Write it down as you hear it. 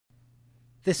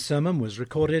This sermon was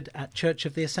recorded at Church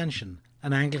of the Ascension,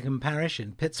 an Anglican parish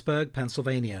in Pittsburgh,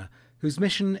 Pennsylvania, whose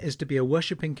mission is to be a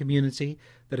worshipping community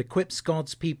that equips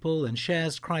God's people and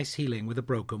shares Christ's healing with a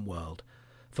broken world.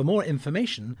 For more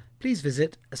information, please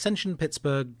visit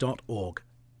ascensionpittsburgh.org.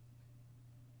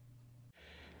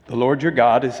 The Lord your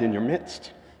God is in your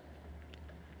midst,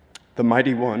 the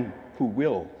mighty one who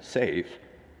will save.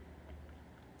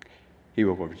 He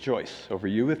will rejoice over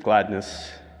you with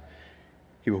gladness.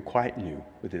 He will quieten you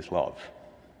with his love.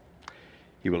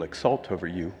 He will exult over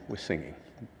you with singing.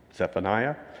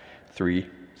 Zephaniah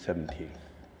 3:17.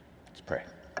 Let's pray.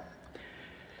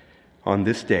 On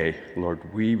this day,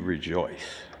 Lord, we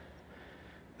rejoice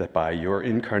that by your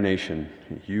incarnation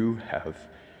you have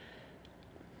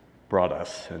brought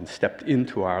us and stepped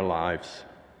into our lives,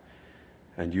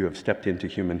 and you have stepped into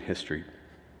human history.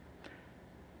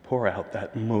 Pour out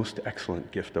that most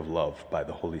excellent gift of love by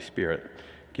the Holy Spirit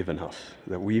given us,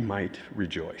 that we might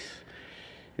rejoice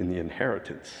in the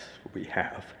inheritance we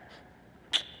have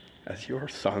as your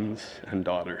sons and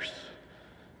daughters,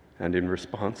 and in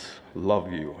response,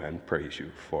 love you and praise you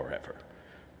forever.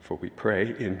 For we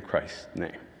pray in Christ's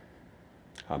name.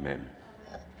 Amen.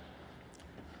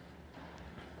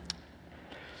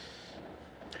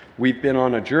 We've been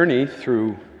on a journey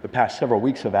through the past several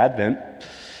weeks of Advent,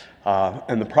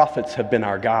 and the prophets have been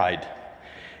our guide.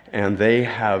 And they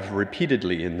have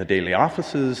repeatedly in the daily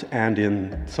offices and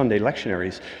in Sunday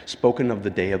lectionaries spoken of the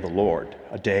day of the Lord,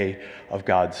 a day of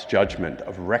God's judgment,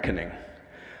 of reckoning,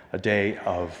 a day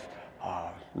of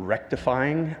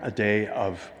rectifying, a day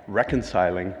of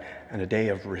reconciling, and a day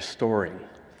of restoring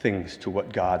things to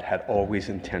what God had always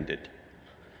intended.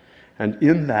 And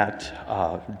in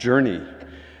that journey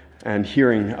and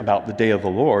hearing about the day of the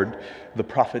Lord, the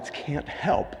prophets can't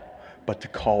help but to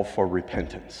call for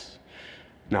repentance.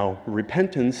 Now,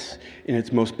 repentance in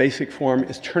its most basic form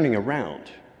is turning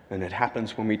around, and it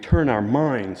happens when we turn our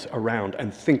minds around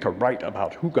and think aright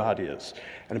about who God is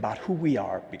and about who we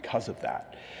are because of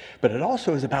that. But it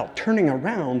also is about turning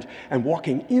around and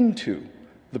walking into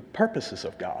the purposes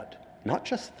of God, not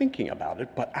just thinking about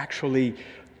it, but actually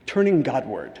turning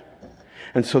Godward.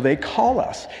 And so they call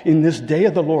us in this day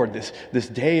of the Lord, this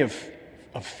day of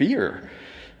fear,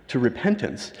 to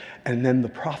repentance. And then the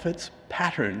prophet's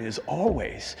pattern is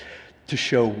always to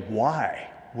show why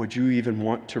would you even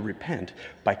want to repent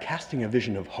by casting a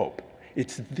vision of hope.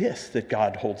 It's this that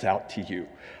God holds out to you,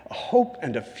 a hope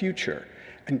and a future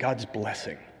and God's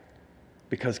blessing,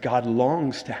 because God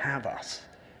longs to have us,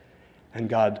 and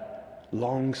God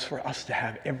longs for us to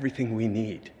have everything we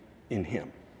need in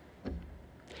him.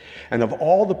 And of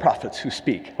all the prophets who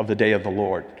speak of the day of the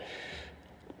Lord,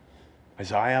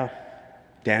 Isaiah,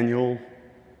 Daniel,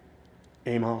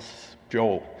 Amos,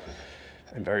 Joel,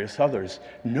 and various others,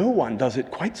 no one does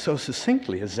it quite so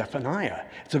succinctly as Zephaniah.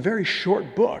 It's a very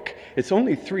short book. It's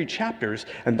only 3 chapters,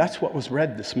 and that's what was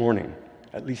read this morning.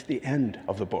 At least the end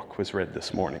of the book was read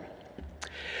this morning.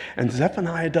 And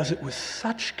Zephaniah does it with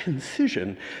such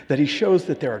concision that he shows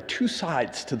that there are 2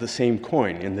 sides to the same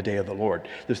coin in the day of the Lord.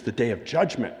 There's the day of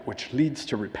judgment, which leads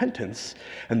to repentance,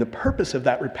 and the purpose of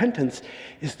that repentance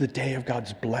is the day of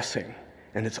God's blessing.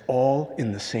 And it's all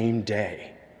in the same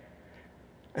day.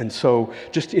 And so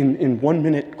just in 1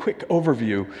 minute quick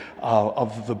overview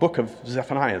of the book of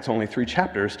Zephaniah, it's only 3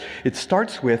 chapters, it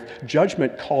starts with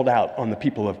judgment called out on the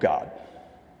people of God.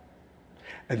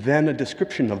 And then a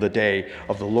description of the day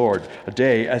of the Lord, a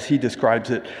day, as he describes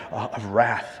it, of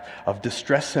wrath, of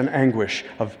distress and anguish,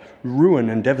 of ruin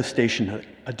and devastation,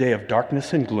 a day of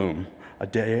darkness and gloom, a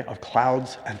day of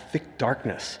clouds and thick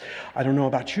darkness. I don't know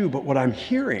about you, but what I'm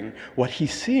hearing, what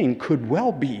he's seeing could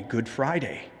well be Good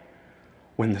Friday,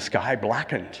 when the sky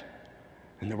blackened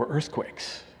and there were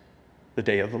earthquakes. The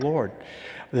day of the Lord,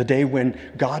 the day when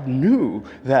God knew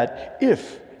that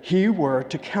if he were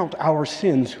to count our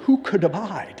sins, who could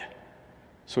abide?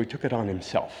 So he took it on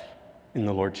himself in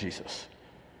the Lord Jesus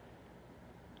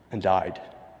and died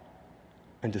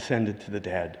and descended to the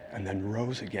dead, and then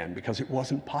rose again, because it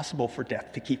wasn't possible for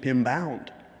death to keep him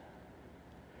bound.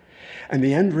 And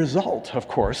the end result, of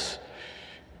course,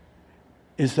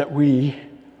 is that we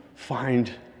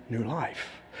find new life.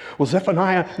 Well,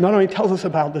 Zephaniah not only tells us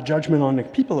about the judgment on the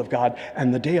people of God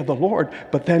and the day of the Lord,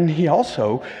 but then he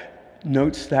also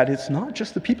notes that it's not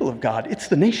just the people of God, it's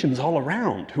the nations all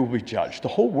around who will be judged. The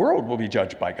whole world will be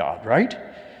judged by God, right?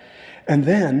 And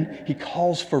then he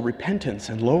calls for repentance,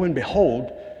 and lo and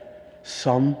behold,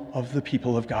 some of the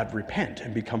people of God repent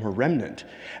and become a remnant.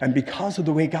 And because of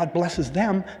the way God blesses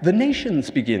them, the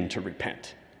nations begin to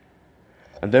repent.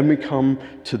 And then we come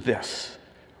to this,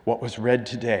 what was read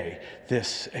today,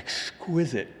 this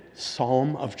exquisite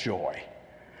psalm of joy,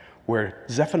 where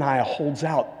Zephaniah holds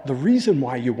out the reason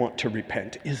why you want to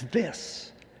repent is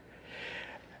this.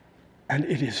 And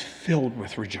it is filled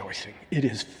with rejoicing. It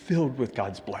is filled with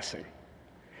God's blessing.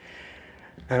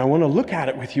 And I want to look at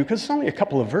it with you because it's only a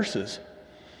couple of verses.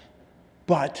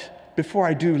 But before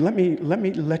I do, let me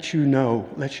let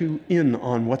you in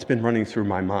on what's been running through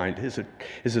my mind.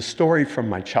 Is a story from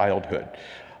my childhood.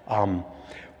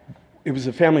 It was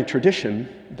a family tradition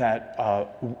that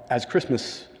as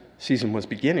Christmas season was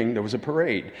beginning, there was a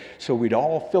parade. So we'd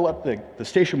all fill up the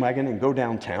station wagon and go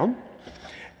downtown.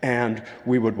 And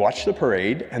we would watch the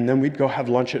parade, and then we'd go have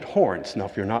lunch at Horns. Now,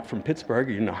 if you're not from Pittsburgh,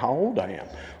 you know how old I am.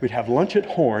 We'd have lunch at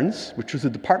Horns, which was a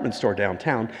department store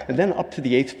downtown, and then up to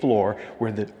the 8th floor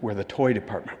where the toy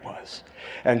department was.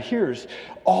 And here's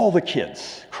all the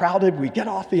kids crowded. We get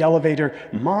off the elevator.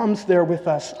 Mom's there with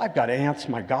us. I've got aunts,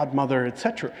 my godmother,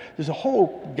 etc. There's a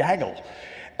whole gaggle.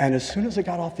 And as soon as I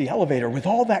got off the elevator, with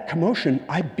all that commotion,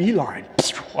 I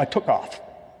took off.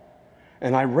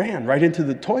 And I ran right into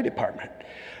the toy department.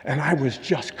 And I was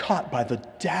just caught by the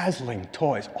dazzling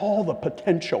toys, all the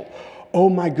potential. Oh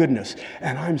my goodness.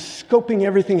 And I'm scoping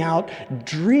everything out,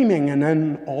 dreaming, and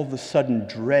then all of a sudden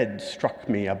dread struck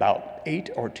me about 8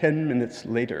 or 10 minutes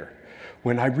later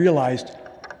when I realized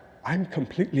I'm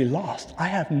completely lost. I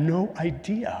have no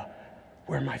idea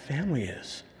where my family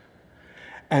is.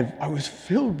 And I was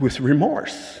filled with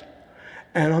remorse.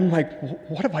 And I'm like,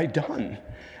 what have I done?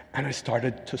 And I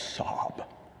started to sob.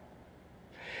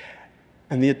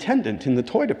 And the attendant in the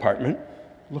toy department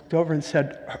looked over and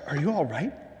said, "Are you all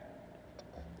right?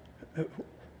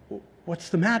 What's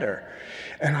the matter?"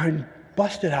 And I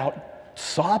busted out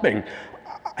sobbing.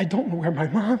 I don't know where my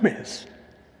mom is.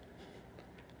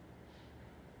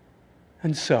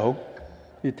 And so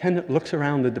the attendant looks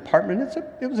around the department.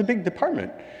 It was a big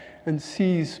department, and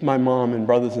sees my mom and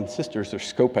brothers and sisters are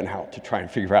scoping out to try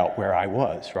and figure out where I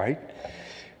was, right?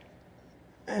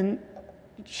 And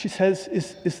she says,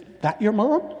 is that your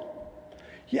mom?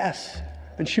 Yes.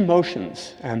 And she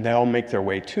motions, and they all make their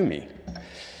way to me.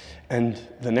 And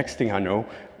the next thing I know,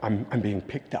 I'm being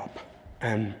picked up.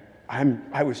 And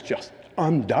I was just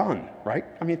undone, right?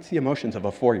 I mean, it's the emotions of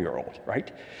a 4-year-old,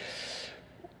 right?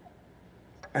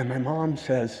 And my mom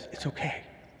says, "It's okay.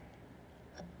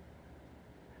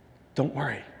 Don't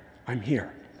worry, I'm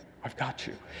here. I've got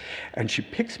you." And she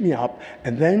picks me up,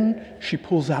 and then she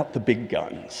pulls out the big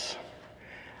guns.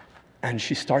 And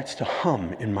she starts to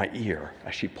hum in my ear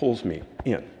as she pulls me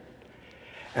in.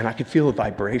 And I could feel a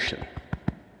vibration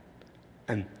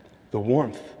and the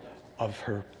warmth of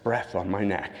her breath on my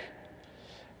neck.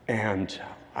 And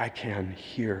I can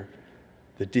hear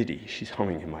the ditty she's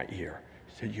humming in my ear.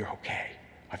 She said, "You're okay.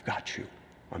 I've got you.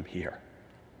 I'm here."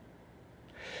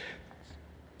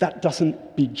 That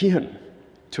doesn't begin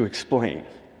to explain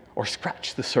or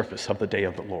scratch the surface of the day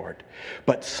of the Lord.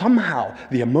 But somehow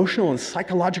the emotional and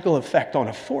psychological effect on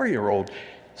a 4-year-old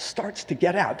starts to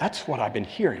get out. That's what I've been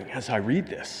hearing as I read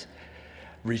this.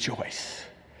 Rejoice.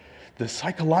 The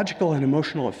psychological and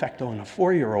emotional effect on a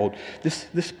 4-year-old,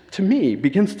 this to me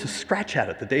begins to scratch at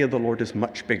it. The day of the Lord is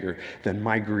much bigger than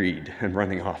my greed and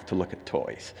running off to look at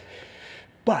toys.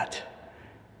 But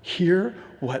hear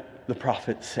what the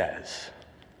prophet says.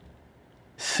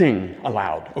 "Sing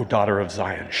aloud, O daughter of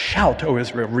Zion. Shout, O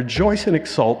Israel. Rejoice and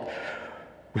exult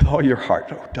with all your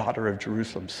heart, O daughter of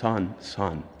Jerusalem. Son,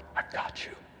 I've got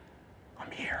you.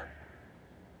 I'm here.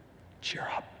 Cheer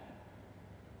up."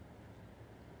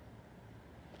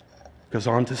 Goes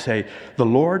on to say, "The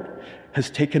Lord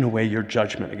has taken away your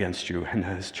judgment against you and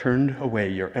has turned away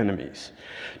your enemies."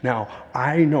 Now,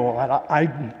 I know I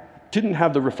didn't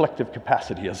have the reflective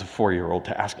capacity as a 4-year-old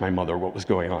to ask my mother what was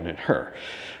going on in her.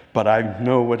 But I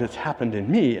know what has happened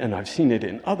in me, and I've seen it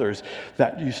in others,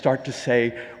 that you start to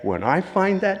say, when I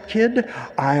find that kid,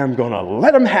 I am going to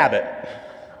let him have it.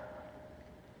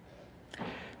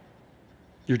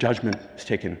 Your judgment is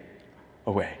taken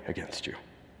away against you.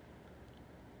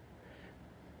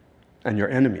 And your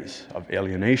enemies of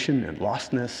alienation and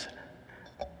lostness,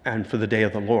 and for the day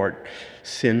of the Lord,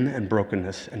 sin and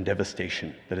brokenness and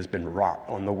devastation that has been wrought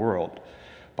on the world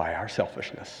by our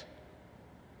selfishness.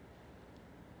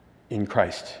 In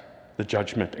Christ, the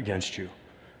judgment against you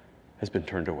has been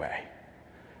turned away.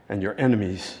 And your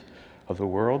enemies of the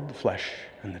world, the flesh,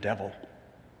 and the devil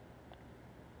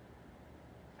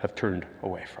have turned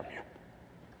away from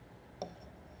you.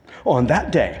 On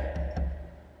that day,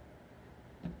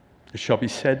 it shall be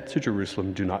said to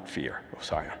Jerusalem, "Do not fear, O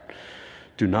Zion.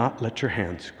 Do not let your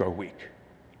hands grow weak."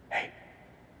 Hey,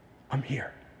 I'm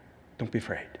here. Don't be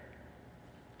afraid.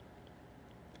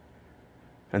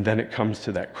 And then it comes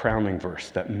to that crowning verse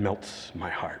that melts my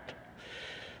heart.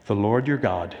 "The Lord your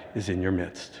God is in your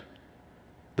midst,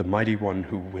 the mighty one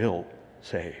who will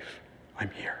save.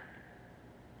 I'm here.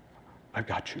 I've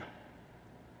got you.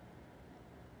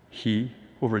 He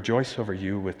will rejoice over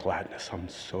you with gladness. I'm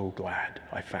so glad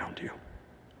I found you.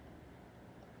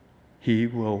 He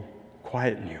will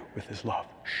quieten you with his love.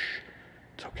 Shh,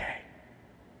 it's okay.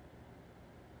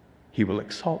 He will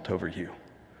exalt over you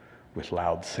with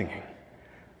loud singing.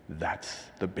 That's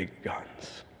the big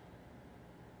guns.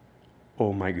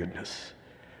 Oh my goodness.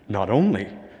 Not only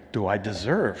do I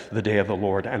deserve the day of the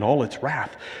Lord and all its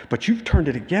wrath, but you've turned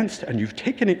it against and you've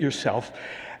taken it yourself,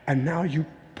 and now you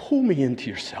pull me into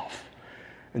yourself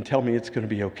and tell me it's going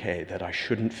to be okay, that I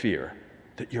shouldn't fear,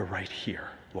 that you're right here,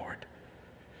 Lord.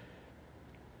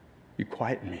 You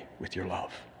quieten me with your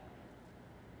love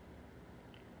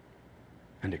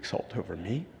and exalt over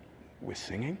me with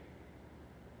singing.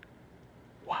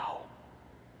 Wow.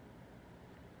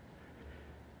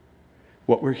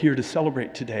 What we're here to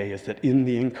celebrate today is that in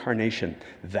the incarnation,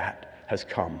 that has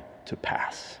come to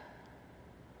pass.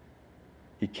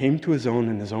 He came to his own,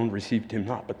 and his own received him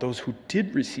not. But those who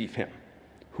did receive him,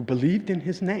 who believed in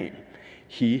his name,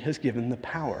 he has given the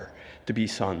power to be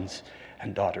sons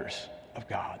and daughters of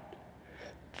God.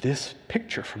 This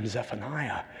picture from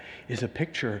Zephaniah is a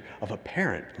picture of a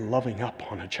parent loving up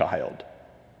on a child.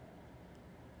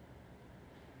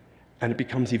 And it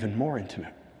becomes even more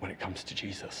intimate when it comes to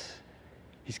Jesus.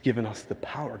 He's given us the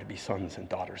power to be sons and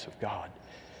daughters of God.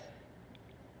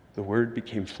 The Word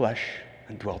became flesh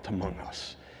and dwelt among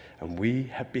us, and we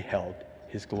have beheld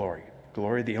his glory.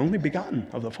 Glory, the only begotten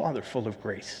of the Father, full of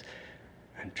grace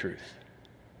and truth.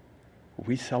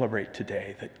 We celebrate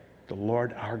today that the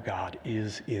Lord our God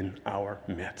is in our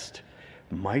midst,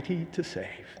 mighty to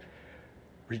save,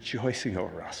 rejoicing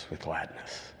over us with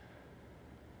gladness,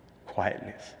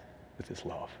 quietness with his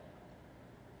love,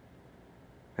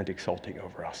 and exulting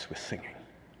over us with singing.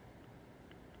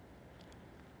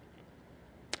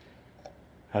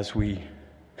 As we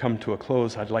come to a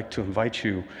close, I'd like to invite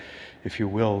you, if you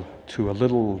will, to a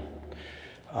little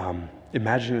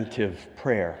imaginative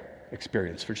prayer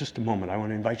experience. For just a moment, I want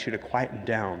to invite you to quieten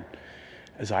down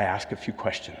as I ask a few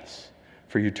questions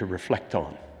for you to reflect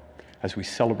on as we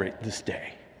celebrate this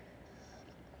day.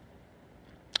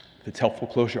 If it's helpful,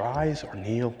 close your eyes or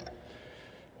kneel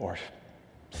or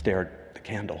stare at the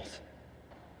candles.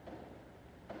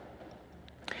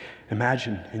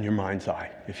 Imagine in your mind's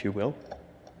eye, if you will,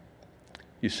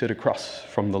 you sit across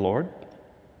from the Lord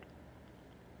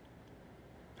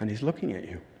and he's looking at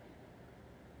you.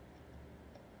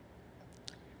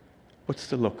 What's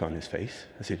the look on his face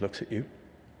as he looks at you?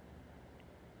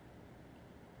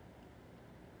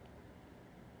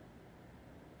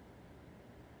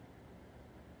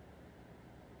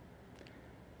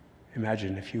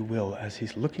 Imagine, if you will, as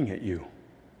he's looking at you,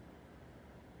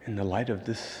 in the light of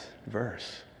this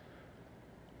verse,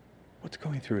 what's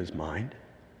going through his mind?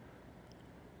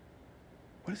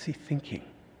 What is he thinking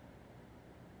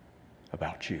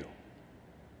about you?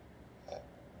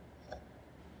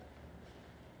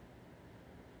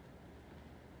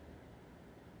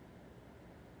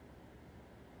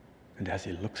 And as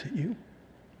he looks at you,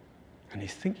 and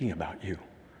he's thinking about you,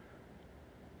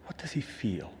 what does he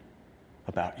feel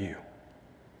about you?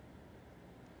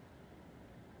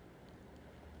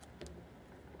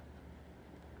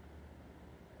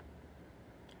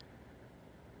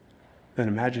 Then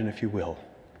imagine, if you will,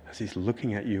 as he's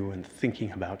looking at you and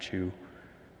thinking about you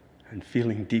and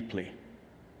feeling deeply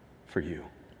for you,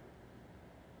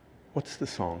 what's the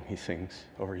song he sings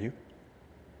over you?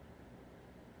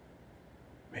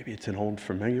 Maybe it's an old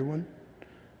familiar one,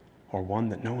 or one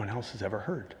that no one else has ever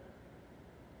heard.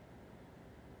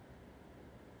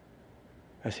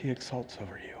 As he exalts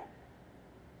over you,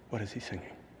 what is he singing?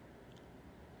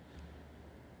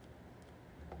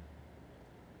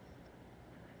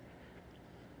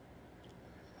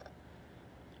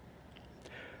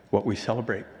 What we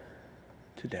celebrate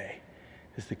today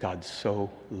is that God so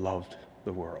loved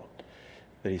the world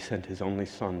that he sent his only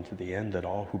Son, to the end that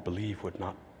all who believe would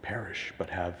not perish but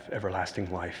have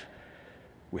everlasting life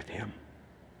with him.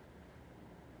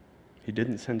 He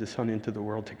didn't send his Son into the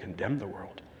world to condemn the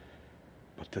world,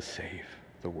 but to save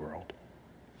the world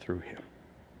through him.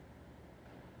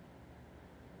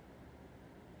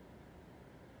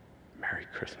 Merry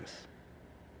Christmas.